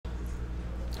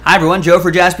Hi everyone, Joe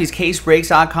for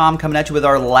JASPY'S coming at you with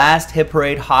our last Hit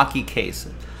Parade hockey case.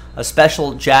 A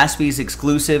special JASPY'S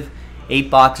exclusive, 8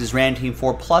 boxes Random Team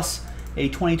 4 plus a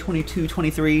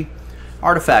 2022-23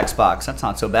 Artifacts box. That's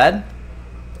not so bad.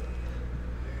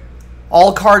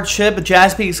 All card ship, a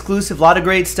JASPY'S exclusive, a lot of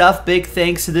great stuff. Big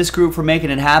thanks to this group for making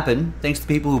it happen. Thanks to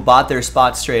people who bought their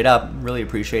spots straight up. Really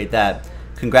appreciate that.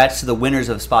 Congrats to the winners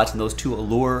of spots in those 2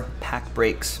 Allure pack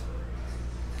breaks.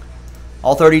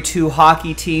 All 32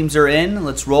 hockey teams are in.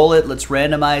 Let's roll it. Let's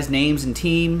randomize names and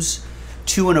teams.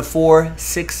 2 and a 4,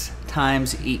 6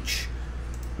 times each.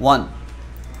 1,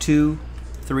 2,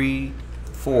 3,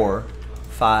 4,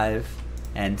 5,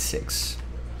 and 6.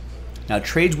 Now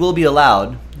trades will be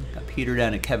allowed. Got Peter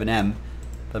down to Kevin M.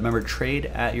 But remember, trade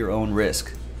at your own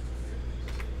risk.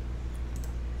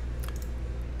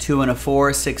 2 and a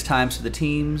 4, 6 times for the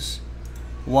teams.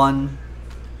 1,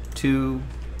 2,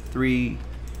 3,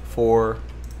 4,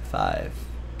 5,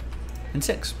 and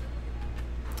 6.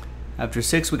 After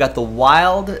 6, we got the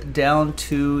Wild down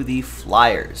to the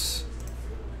Flyers.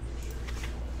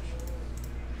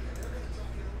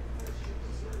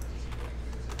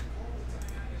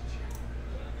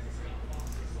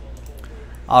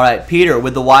 All right, Peter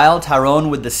with the Wild, Tyrone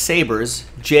with the Sabres,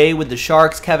 Jay with the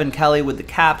Sharks, Kevin Kelly with the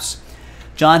Caps,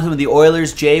 Jonathan with the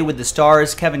Oilers, Jay with the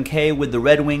Stars, Kevin K with the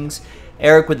Red Wings,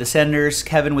 Eric with the Senators,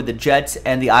 Kevin with the Jets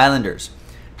and the Islanders.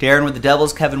 Darren with the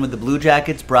Devils, Kevin with the Blue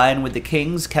Jackets, Brian with the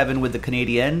Kings, Kevin with the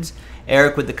Canadiens,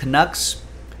 Eric with the Canucks,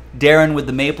 Darren with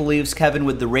the Maple Leafs, Kevin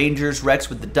with the Rangers, Rex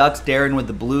with the Ducks, Darren with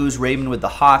the Blues, Raymond with the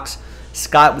Hawks,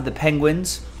 Scott with the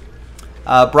Penguins,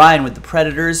 Brian with the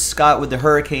Predators, Scott with the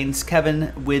Hurricanes,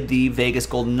 Kevin with the Vegas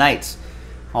Golden Knights.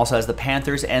 Also has the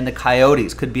Panthers and the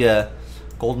Coyotes. Could be a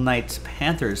Golden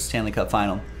Knights-Panthers Stanley Cup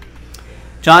final.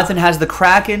 Jonathan has the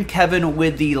Kraken, Kevin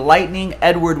with the Lightning,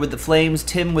 Edward with the Flames,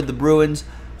 Tim with the Bruins,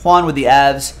 Juan with the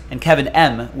Avs, and Kevin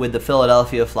M with the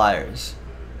Philadelphia Flyers.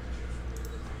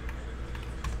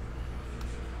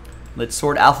 Let's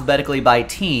sort alphabetically by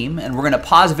team, and we're going to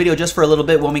pause the video just for a little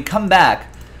bit. When we come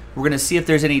back, we're going to see if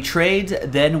there's any trades,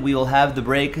 then we will have the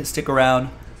break. Stick around.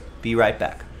 Be right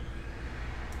back.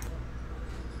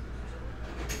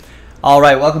 All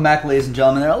right, welcome back, ladies and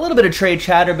gentlemen. There a little bit of trade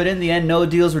chatter, but in the end, no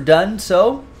deals were done,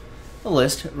 so the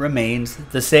list remains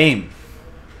the same.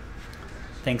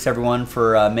 Thanks, everyone,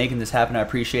 for making this happen. I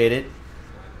appreciate it.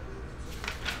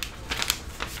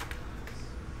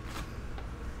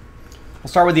 We'll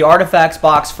start with the Artifacts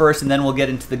box first, and then we'll get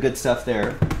into the good stuff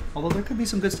there. Although there could be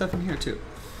some good stuff in here, too.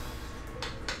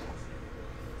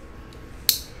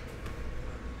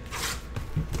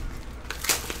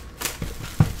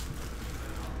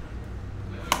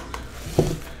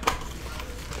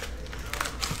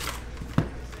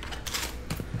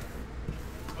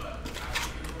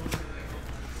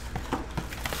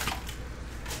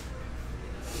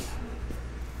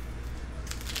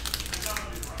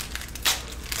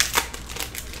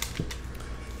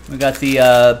 We got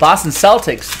the Boston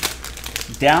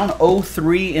Celtics down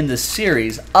 0-3 in the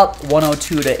series, up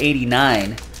 102 to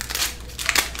 89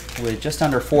 with just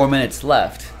under 4 minutes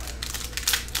left.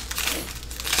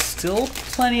 Still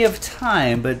plenty of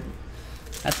time, but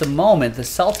at the moment, the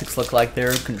Celtics look like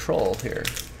they're in control here.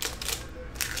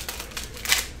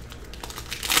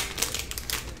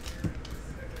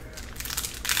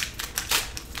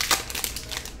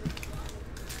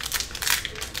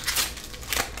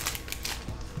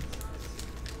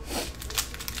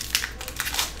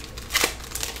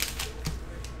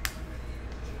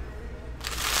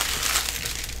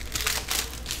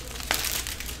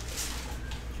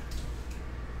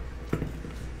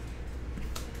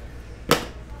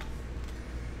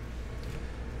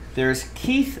 There's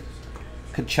Keith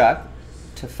Tkachuk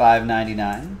to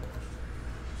 $5.99.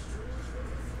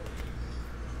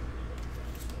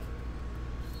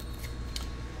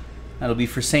 That'll be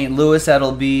for St. Louis.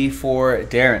 That'll be for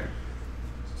Darren.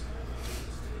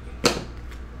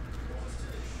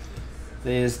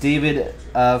 There's David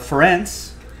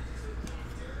Ferentz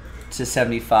to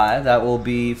 $75. That will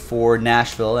be for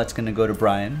Nashville. That's going to go to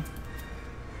Brian.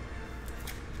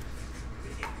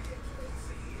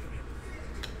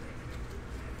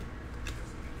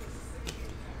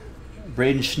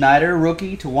 Braden Schneider,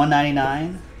 rookie, to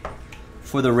 $199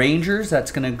 for the Rangers. That's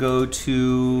going to go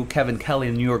to Kevin Kelly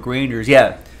and the New York Rangers.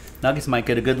 Yeah, Nuggets might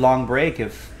get a good long break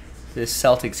if this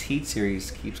Celtics Heat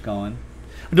series keeps going.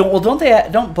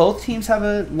 Don't both teams have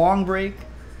a long break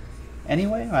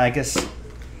anyway? I guess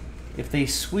if they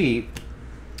sweep,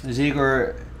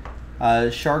 Igor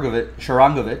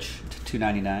Sharangovich to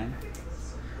 $299.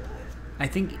 I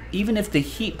think even if the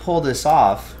Heat pull this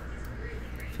off,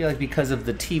 I feel like because of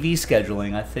the TV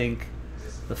scheduling, I think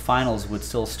the finals would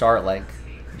still start like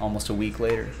almost a week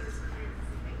later.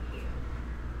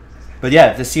 But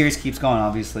yeah, if the series keeps going,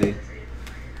 obviously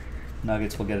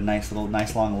Nuggets will get a nice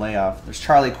long layoff. There's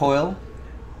Charlie Coyle.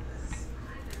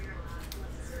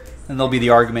 And there'll be the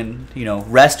argument, you know,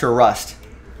 rest or rust.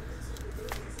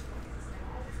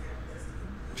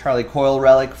 Charlie Coyle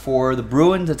relic for the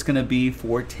Bruins. It's going to be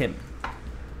for Tim.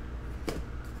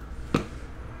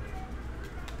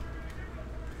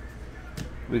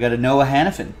 We got a Noah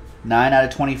Hannafin, 9 out of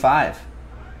 25.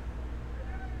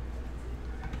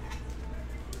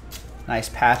 Nice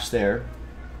patch there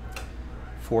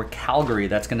for Calgary.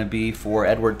 That's going to be for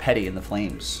Edward Petty and the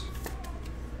Flames.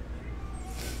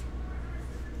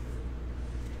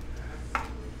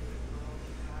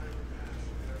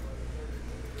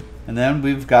 And then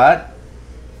we've got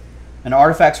an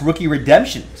Artifacts Rookie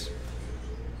Redemptions.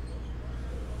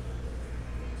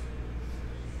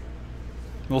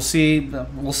 We'll see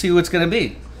who it's going to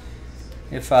be.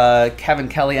 If Kevin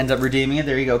Kelly ends up redeeming it,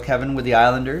 there you go, Kevin with the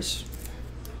Islanders.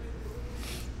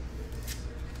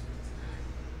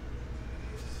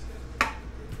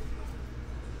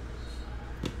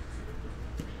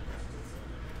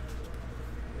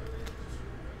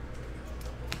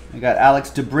 We got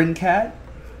Alex DeBrincat.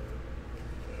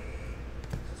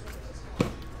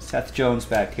 Seth Jones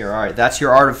back here. All right, that's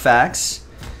your Artifacts.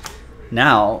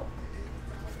 Now,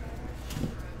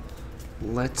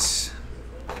 let's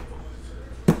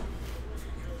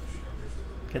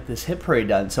get this hit parade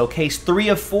done. So case 3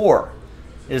 of 4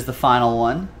 is the final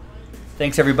one.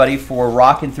 Thanks everybody for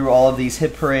rocking through all of these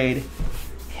hit parade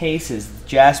cases.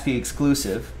 JASPY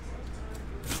exclusive.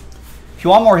 If you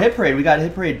want more hit parade, we got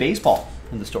hit parade baseball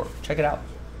in the store. Check it out.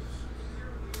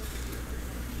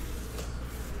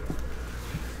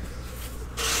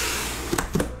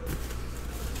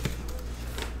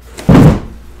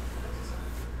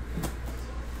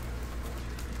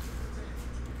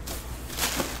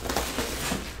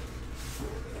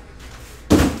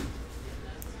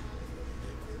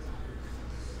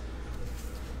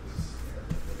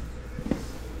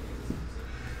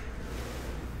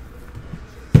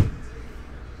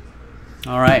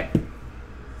 All right.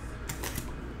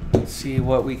 Let's see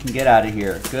what we can get out of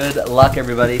here. Good luck,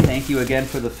 everybody. Thank you again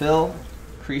for the fill.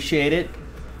 Appreciate it.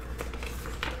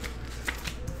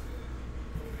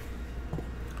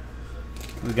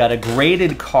 We've got a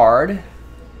graded card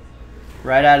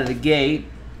right out of the gate.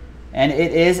 And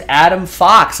it is Adam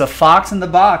Fox, a Fox in the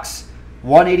box.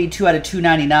 182 out of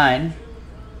 299.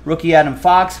 Rookie Adam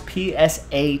Fox,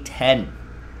 PSA 10.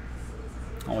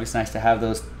 Always nice to have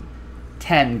those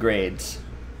 10 grades.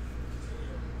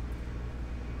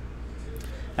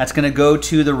 That's going to go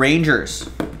to the Rangers.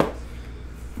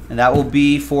 And that will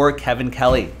be for Kevin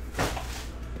Kelly.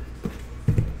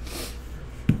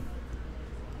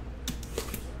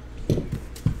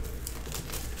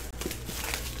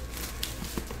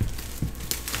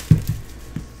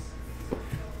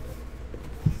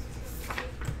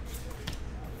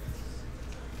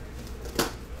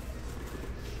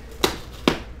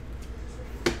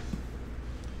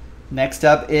 Next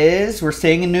up is, we're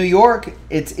staying in New York,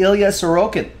 it's Ilya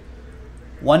Sorokin.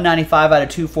 195 out of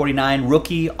 249,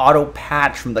 rookie auto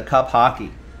patch from the Cup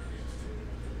Hockey.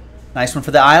 Nice one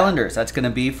for the Islanders. That's going to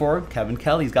be for Kevin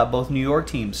Kelly. He's got both New York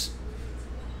teams.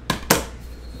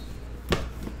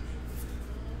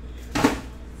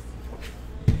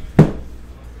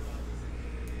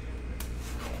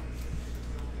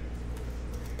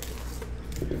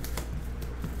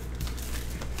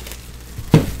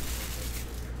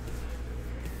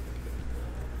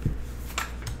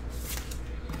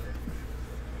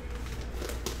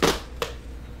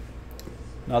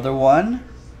 Another one.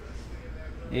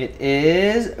 It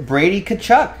is Brady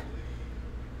Tkachuk.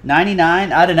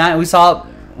 99 out of 9.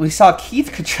 We saw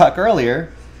Keith Tkachuk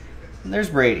earlier. And there's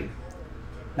Brady.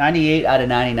 98 out of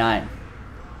 99.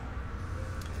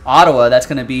 Ottawa, that's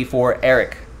going to be for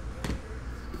Eric.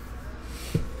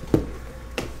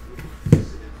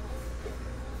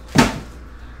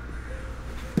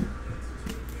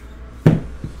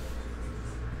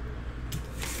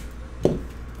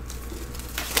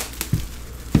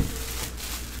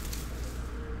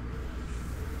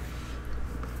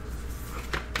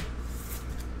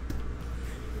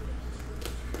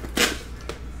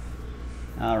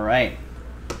 All right.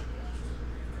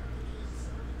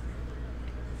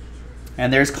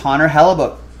 And there's Connor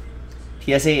Hellebuck.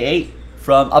 PSA 8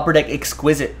 from Upper Deck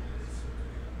Exquisite.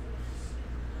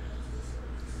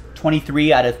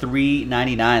 23 out of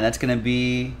 399. That's going to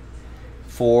be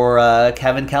for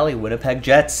Kevin Kelly, Winnipeg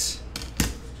Jets.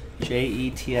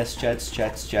 Jets,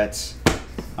 Jets.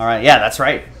 All right, yeah, that's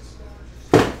right.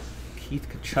 Keith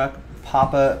Tkachuk,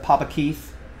 Papa Keith.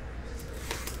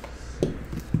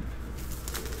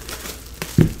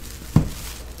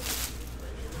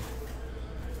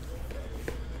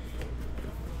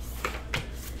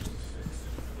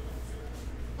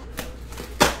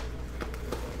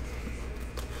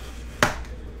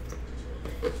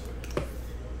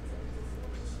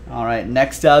 All right,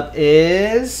 next up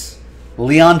is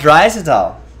Leon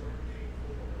Draisaitl.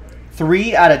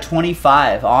 3 out of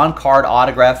 25 on-card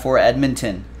autograph for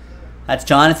Edmonton. That's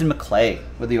Jonathan McClay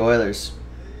with the Oilers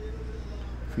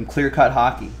from Clear Cut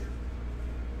Hockey.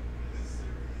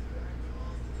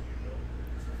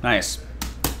 Nice.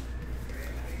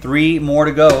 3 more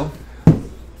to go.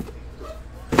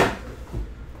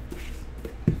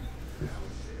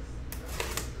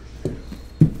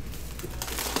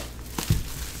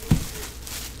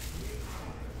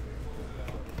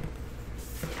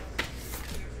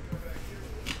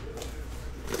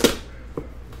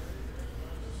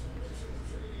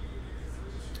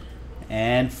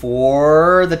 And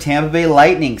for the Tampa Bay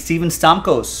Lightning, Steven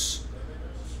Stamkos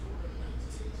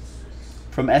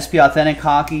from SP Authentic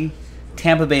Hockey.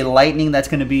 Tampa Bay Lightning, that's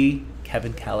going to be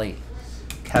Kevin Kelly.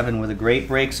 Kevin with a great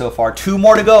break so far. 2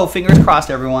 more to go. Fingers crossed,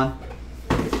 everyone.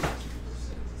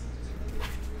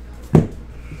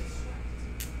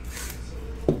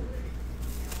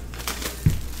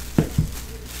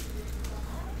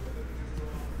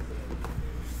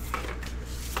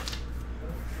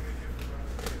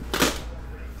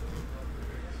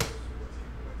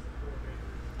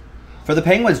 For the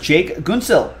Penguins, Jake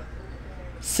Guentzel,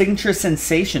 Signature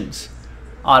Sensations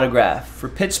autograph for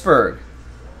Pittsburgh.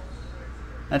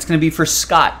 That's going to be for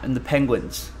Scott and the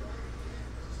Penguins.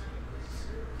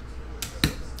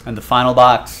 And the final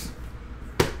box.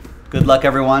 Good luck,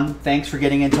 everyone. Thanks for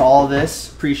getting into all of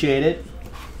this. Appreciate it.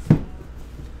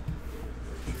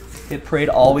 Hit Parade,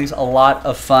 always a lot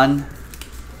of fun.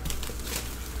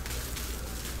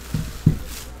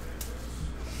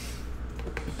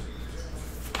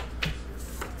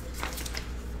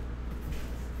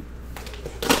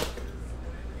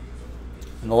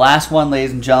 And the last one,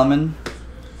 ladies and gentlemen,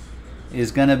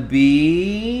 is gonna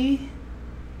be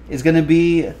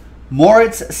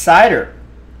Moritz Seider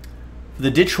for the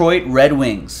Detroit Red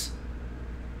Wings.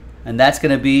 And that's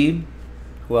gonna be,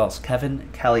 who else? Kevin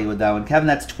Kelly with that one. Kevin,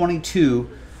 that's 22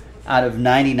 out of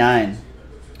 99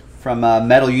 from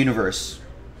Metal Universe.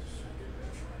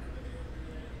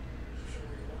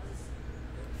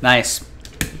 Nice.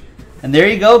 And there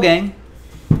you go, gang.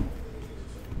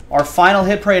 Our final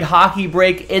Hit Parade hockey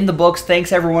break in the books.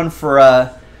 Thanks, everyone,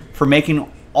 for making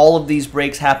all of these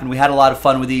breaks happen. We had a lot of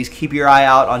fun with these. Keep your eye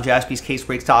out on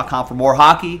JASPY'sCaseBreaks.com for more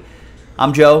hockey.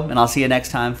 I'm Joe, and I'll see you next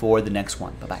time for the next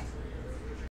one. Bye-bye.